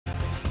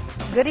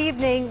Good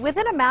evening.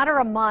 Within a matter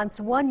of months,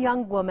 one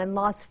young woman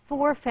lost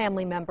 4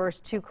 family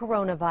members to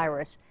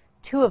coronavirus,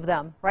 2 of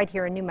them right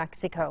here in New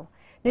Mexico.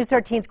 News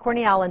 13's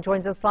Courtney Allen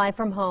joins us live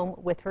from home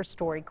with her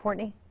story.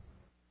 Courtney.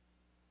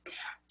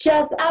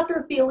 Just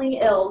after feeling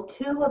ill,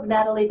 2 of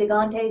Natalie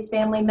DeGante's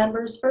family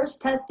members first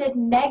tested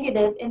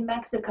negative in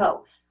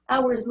Mexico.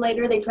 Hours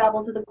later, they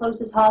traveled to the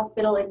closest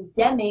hospital in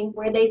Deming,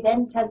 where they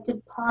then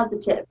tested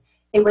positive.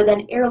 They were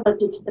then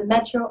airlifted to the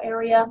metro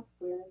area,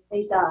 where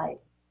they died.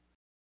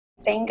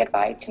 Saying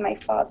goodbye to my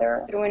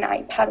father through an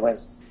iPad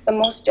was the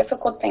most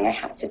difficult thing I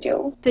had to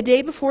do. The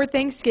day before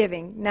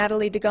Thanksgiving,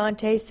 Natalie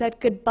DeGante said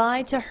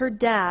goodbye to her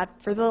dad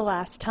for the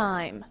last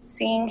time.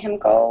 Seeing him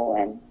go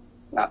and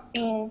not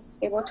being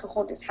able to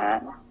hold his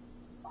hand,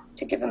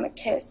 to give him a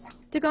kiss.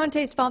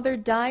 DeGante's father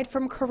died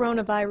from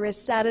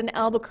coronavirus at an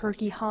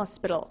Albuquerque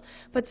hospital.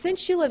 But since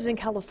she lives in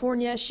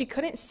California, she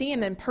couldn't see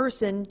him in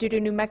person due to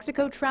New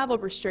Mexico travel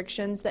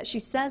restrictions that she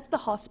says the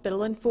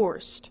hospital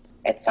enforced.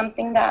 It's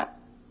something that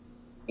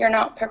you're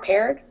not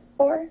prepared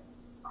for,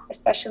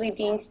 especially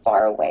being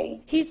far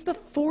away. He's the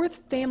 4th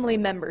family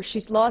member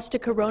she's lost to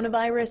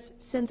coronavirus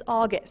since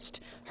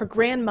August. Her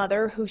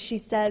grandmother, who she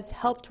says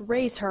helped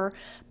raise her,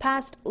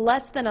 passed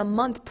less than a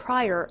month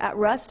prior at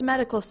Rust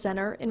Medical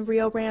Center in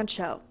Rio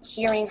Rancho.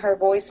 Hearing her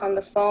voice on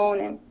the phone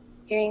and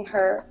hearing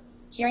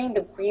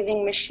the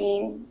breathing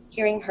machine,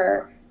 hearing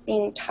her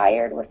being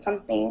tired was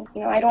something,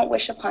 I don't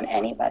wish upon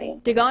anybody.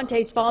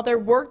 DeGante's father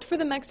worked for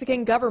the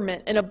Mexican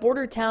government in a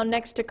border town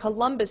next to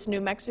Columbus, New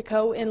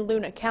Mexico in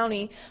Luna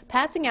County,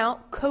 passing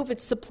out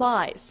COVID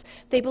supplies.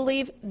 They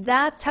believe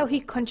that's how he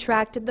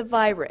contracted the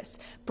virus,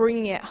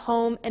 bringing it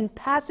home and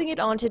passing it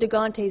on to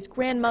DeGante's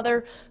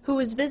grandmother, who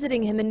was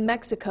visiting him in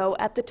Mexico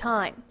at the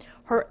time.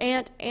 Her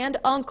aunt and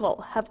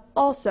uncle have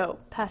also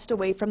passed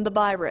away from the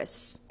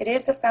virus. It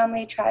is a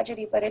family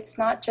tragedy, but it's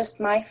not just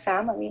my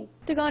family.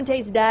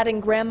 DeGante's dad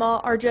and grandma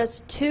are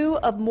just 2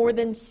 of more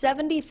than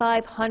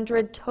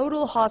 7,500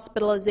 total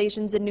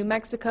hospitalizations in New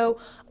Mexico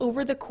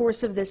over the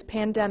course of this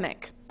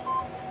pandemic.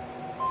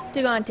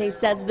 DeGante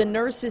says the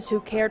nurses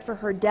who cared for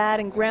her dad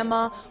and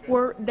grandma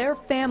were their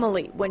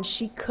family when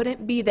she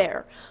couldn't be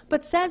there,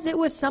 but says it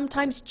was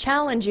sometimes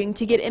challenging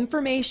to get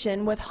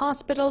information with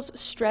hospitals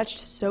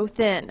stretched so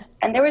thin.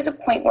 And there was a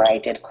point where I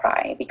did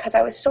cry because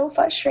I was so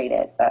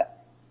frustrated, but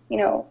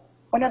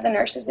one of the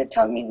nurses did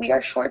tell me we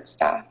are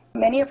short-staffed.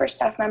 Many of our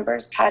staff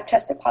members had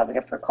tested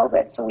positive for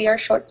COVID, so we are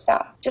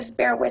short-staffed. Just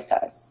bear with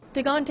us.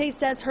 DeGante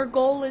says her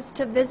goal is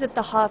to visit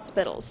the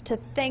hospitals to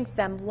thank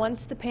them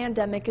once the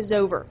pandemic is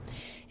over.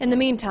 In the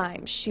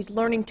meantime, she's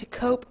learning to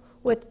cope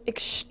with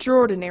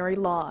extraordinary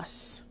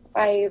loss.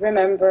 I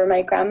remember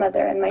my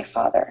grandmother and my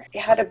father. They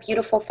had a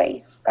beautiful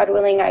faith. God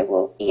willing, I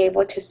will be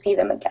able to see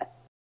them again.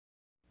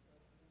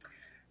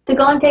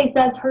 DeGante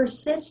says her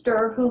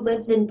sister, who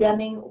lives in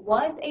Deming,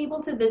 was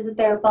able to visit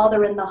their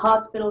father in the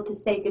hospital to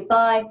say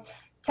goodbye,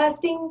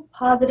 testing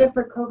positive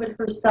for COVID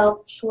herself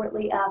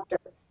shortly after.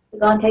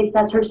 DeGante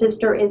says her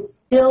sister is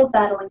still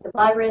battling the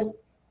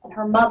virus and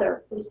her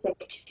mother is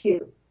sick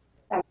too.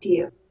 Back to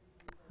you.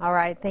 All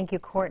right. Thank you,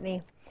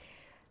 Courtney.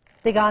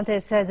 DeGante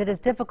says it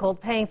is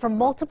difficult paying for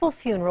multiple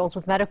funerals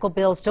with medical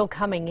bills still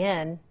coming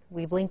in.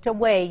 We've linked a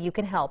way you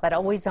can help at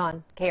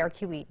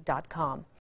alwaysonkRQE.com.